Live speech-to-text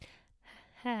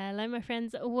Hello, my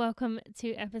friends. Welcome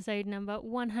to episode number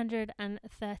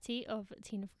 130 of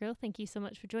Tina for Real. Thank you so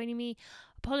much for joining me.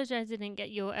 Apologize I didn't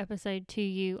get your episode to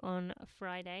you on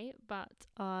Friday, but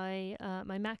my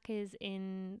Mac is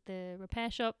in the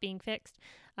repair shop being fixed.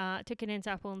 Took it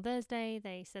into Apple on Thursday.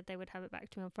 They said they would have it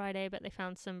back to me on Friday, but they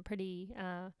found some pretty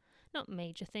not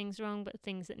major things wrong, but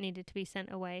things that needed to be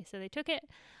sent away. So they took it.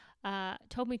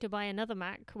 Told me to buy another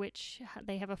Mac, which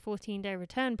they have a 14-day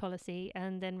return policy,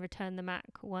 and then return the Mac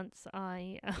once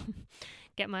I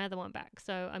get my other one back.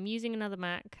 So I'm using another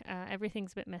Mac.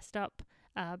 Everything's a bit messed up,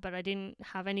 but I didn't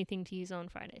have anything to use on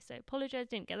Friday. So apologize,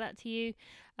 didn't get that to you.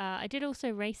 I did also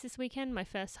race this weekend, my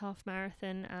first half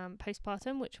marathon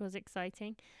postpartum, which was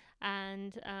exciting.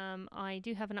 And I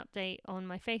do have an update on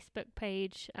my Facebook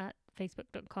page at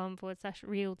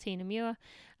facebook.com/real Tina Muir,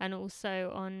 and also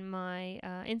on my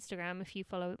Instagram. If you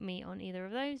follow me on either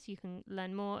of those, you can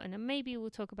learn more, and maybe we'll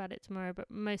talk about it tomorrow, but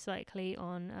most likely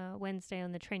on Wednesday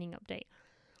on the training update.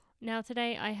 Now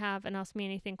today I have an Ask Me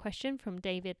Anything question from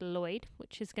David Lloyd,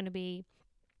 which is going to be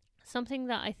something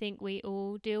that I think we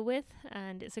all deal with,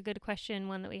 and it's a good question,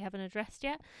 one that we haven't addressed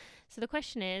yet. So the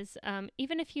question is,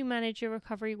 even if you manage your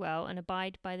recovery well and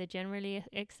abide by the generally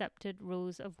accepted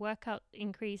rules of workout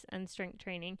increase and strength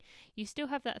training, you still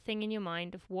have that thing in your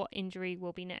mind of what injury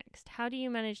will be next. How do you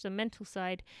manage the mental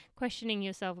side, questioning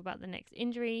yourself about the next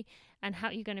injury and how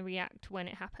you're going to react when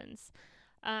it happens?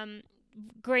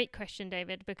 Great question,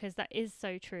 David, because that is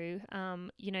so true.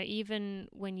 Even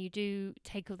when you do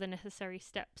take all the necessary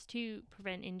steps to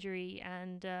prevent injury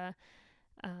and,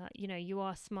 you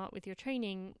are smart with your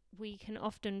training, we can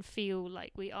often feel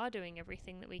like we are doing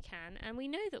everything that we can, and we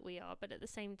know that we are, but at the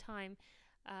same time,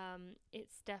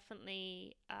 it's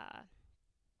definitely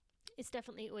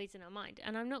always in our mind.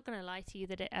 And I'm not going to lie to you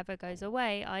that it ever goes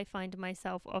away. I find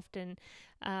myself often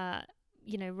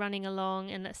running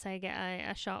along, and let's say I get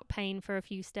a sharp pain for a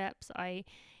few steps, I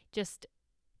just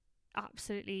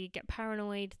absolutely get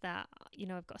paranoid that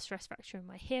I've got a stress fracture in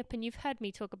my hip. And you've heard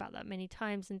me talk about that many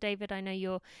times. And David, I know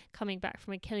you're coming back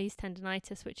from Achilles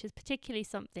tendonitis, which is particularly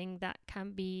something that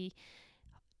can be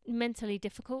mentally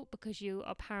difficult because you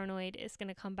are paranoid it's going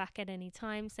to come back at any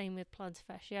time. Same with plantar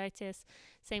fasciitis,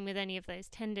 same with any of those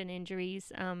tendon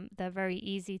injuries. They're very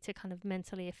easy to kind of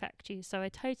mentally affect you. So I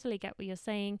totally get what you're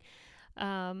saying.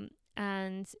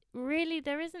 And really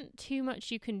there isn't too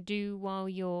much you can do while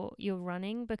you're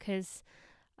running, because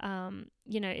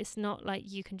it's not like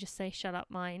you can just say shut up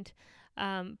mind.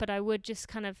 But I would just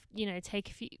kind of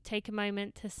take a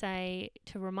moment to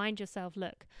remind yourself,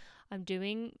 look, I'm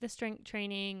doing the strength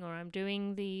training, or I'm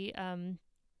doing the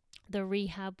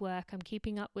rehab work, I'm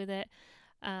keeping up with it,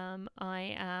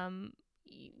 I am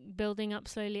building up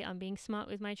slowly, I'm being smart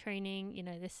with my training,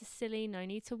 this is silly, no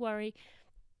need to worry.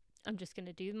 I'm just going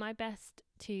to do my best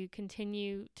to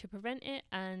continue to prevent it.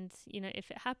 And, if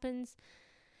it happens,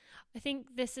 I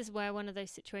think this is where one of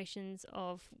those situations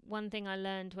of one thing I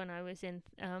learned when I was in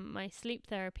my sleep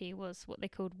therapy was what they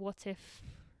called what if,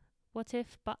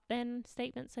 but then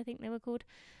statements, I think they were called,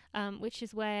 which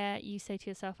is where you say to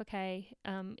yourself, okay,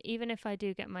 even if I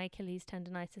do get my Achilles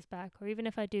tendonitis back, or even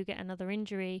if I do get another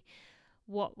injury,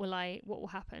 what will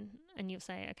happen? And you'll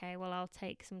say, okay, well, I'll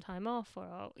take some time off, or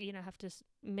I'll have to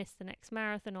miss the next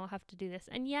marathon, or have to do this.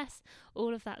 And yes,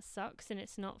 all of that sucks and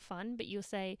it's not fun, but you'll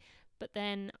say, but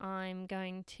then I'm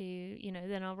going to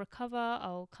then I'll recover,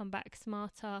 I'll come back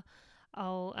smarter,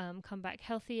 I'll come back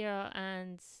healthier,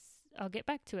 and I'll get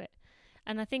back to it.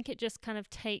 And I think it just kind of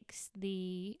takes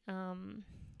the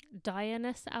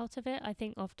direness out of it. I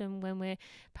think often when we're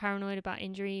paranoid about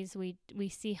injuries, we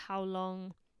see how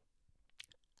long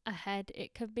ahead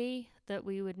it could be that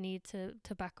we would need to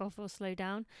back off or slow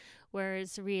down,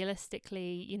 whereas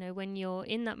realistically, when you're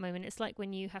in that moment, it's like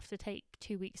when you have to take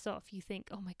 2 weeks off, you think,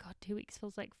 oh my god, 2 weeks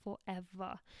feels like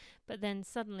forever, but then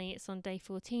suddenly it's on day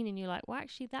 14 and you're like, well,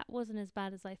 actually that wasn't as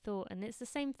bad as I thought. And it's the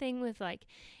same thing with, like,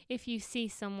 if you see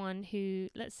someone who,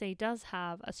 let's say, does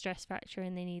have a stress fracture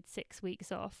and they need 6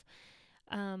 weeks off,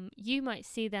 you might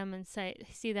see them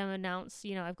announce,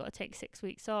 I've got to take 6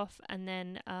 weeks off, and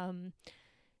then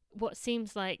what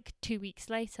seems like 2 weeks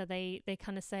later, they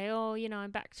kind of say, oh,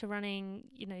 I'm back to running,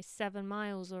 7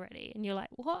 miles already. And you're like,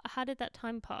 what? How did that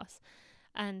time pass?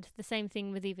 And the same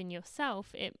thing with even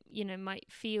yourself. It,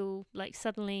 might feel like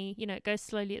suddenly, it goes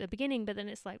slowly at the beginning, but then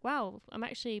it's like, wow, I'm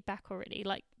actually back already.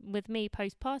 Like with me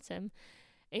postpartum,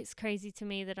 it's crazy to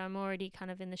me that I'm already kind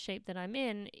of in the shape that I'm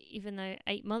in, even though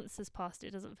 8 months has passed,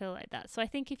 it doesn't feel like that. So I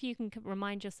think if you can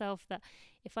remind yourself that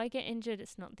if I get injured,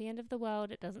 it's not the end of the world,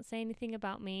 it doesn't say anything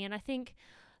about me. And I think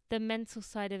the mental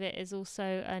side of it is also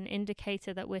an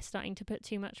indicator that we're starting to put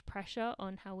too much pressure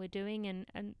on how we're doing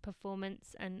and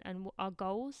performance and our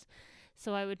goals.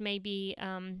 So I would maybe,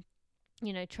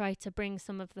 try to bring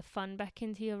some of the fun back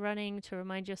into your running, to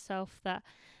remind yourself that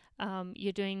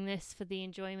you're doing this for the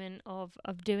enjoyment of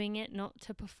doing it, not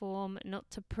to perform, not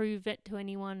to prove it to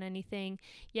anyone, anything.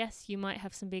 Yes, you might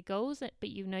have some big goals, but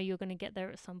you're going to get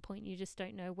there at some point. You just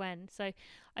don't know when. So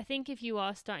I think if you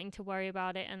are starting to worry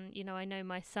about it, and, I know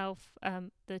myself,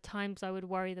 the times I would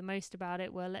worry the most about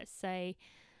it were, let's say,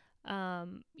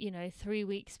 3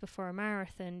 weeks before a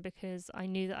marathon, because I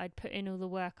knew that I'd put in all the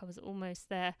work. I was almost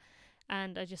there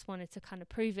and I just wanted to kind of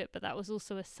prove it. But that was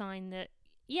also a sign that,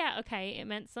 yeah, okay, it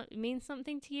means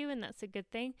something to you, and that's a good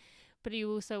thing. But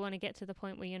you also want to get to the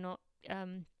point where you're not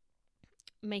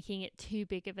making it too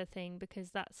big of a thing,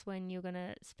 because that's when you're going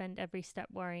to spend every step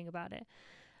worrying about it.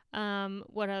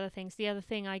 What other things? The other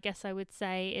thing I guess I would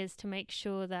say is to make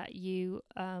sure that you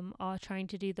are trying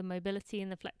to do the mobility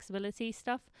and the flexibility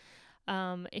stuff.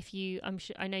 I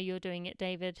know you're doing it,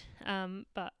 David,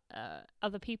 but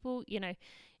other people,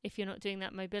 if you're not doing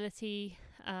that mobility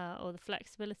or the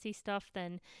flexibility stuff,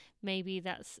 then maybe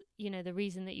that's, the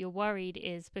reason that you're worried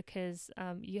is because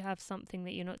you have something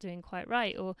that you're not doing quite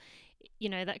right. Or,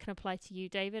 that can apply to you,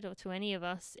 David, or to any of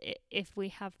us. If we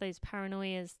have those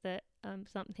paranoias that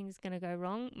something's going to go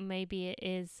wrong, maybe it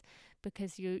is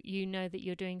because you know that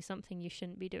you're doing something you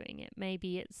shouldn't be doing it.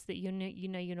 Maybe it's that you're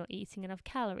not eating enough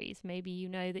calories. Maybe you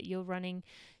know that you're running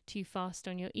too fast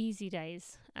on your easy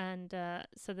days, and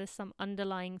so there's some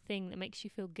underlying thing that makes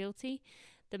you feel guilty,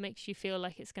 that makes you feel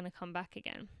like it's going to come back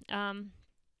again.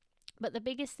 But the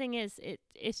biggest thing is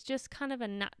it's just kind of a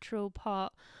natural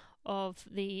part of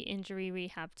the injury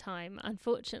rehab time.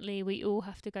 Unfortunately, we all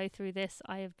have to go through this.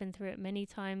 I have been through it many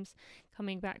times,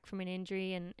 coming back from an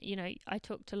injury, and I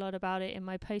talked a lot about it in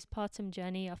my postpartum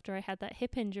journey after I had that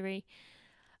hip injury.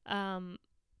 When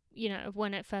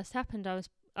it first happened,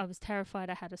 I was terrified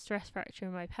I had a stress fracture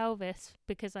in my pelvis,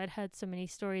 because I'd heard so many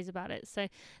stories about it. So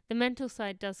the mental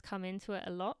side does come into it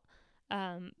a lot,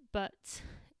 but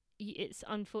it's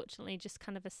unfortunately just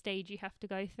kind of a stage you have to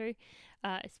go through,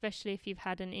 especially if you've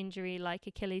had an injury like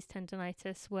Achilles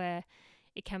tendonitis, where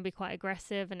it can be quite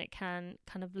aggressive and it can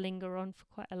kind of linger on for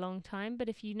quite a long time. But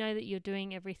if you know that you're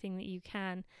doing everything that you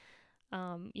can,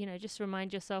 just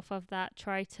remind yourself of that.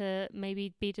 Try to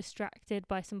maybe be distracted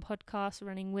by some podcasts.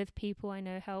 Running with people, I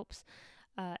know, helps.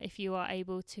 If you are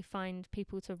able to find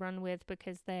people to run with,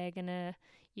 because they're going to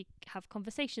have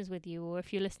conversations with you, or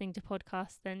if you're listening to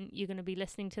podcasts, then you're going to be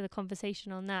listening to the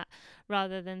conversation on that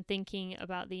rather than thinking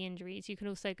about the injuries. You can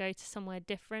also go to somewhere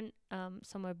different,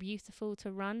 somewhere beautiful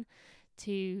to run,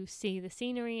 to see the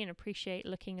scenery and appreciate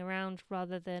looking around,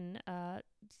 rather than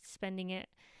spending it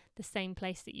the same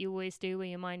place that you always do, where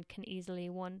your mind can easily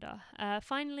wander.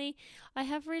 Finally, I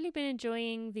have really been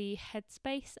enjoying the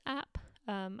Headspace app.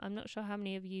 I'm not sure how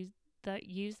many of you that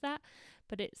use that,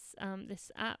 but it's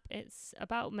this app. It's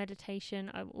about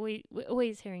meditation. We're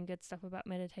always hearing good stuff about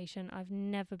meditation. I've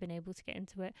never been able to get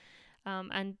into it,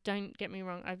 and don't get me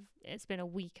wrong, it's been a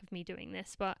week of me doing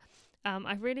this, but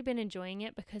I've really been enjoying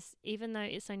it, because even though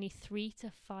it's only 3 to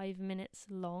 5 minutes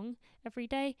long every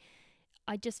day,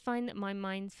 I just find that my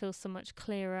mind feels so much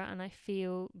clearer, and I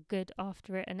feel good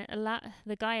after it. And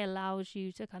the guy allows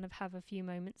you to kind of have a few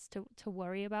moments to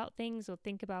worry about things, or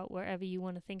think about wherever you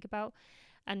want to think about.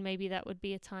 And maybe that would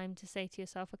be a time to say to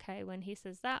yourself, okay, when he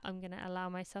says that, I'm going to allow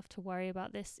myself to worry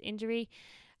about this injury.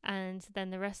 And then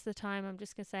the rest of the time, I'm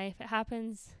just going to say, if it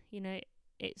happens,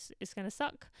 it's going to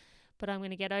suck, but I'm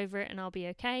going to get over it and I'll be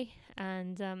okay.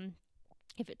 And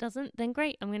if it doesn't, then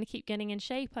great. I'm going to keep getting in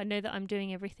shape. I know that I'm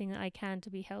doing everything that I can to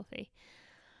be healthy.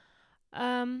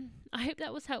 I hope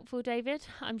that was helpful, David.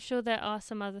 I'm sure there are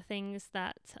some other things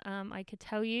that I could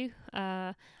tell you.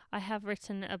 I have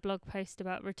written a blog post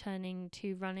about returning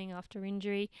to running after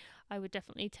injury. I would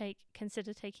definitely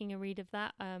consider taking a read of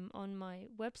that on my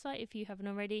website if you haven't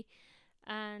already.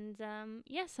 And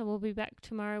yes, I will be back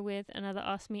tomorrow with another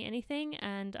Ask Me Anything,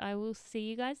 and I will see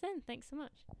you guys then. Thanks so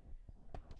much.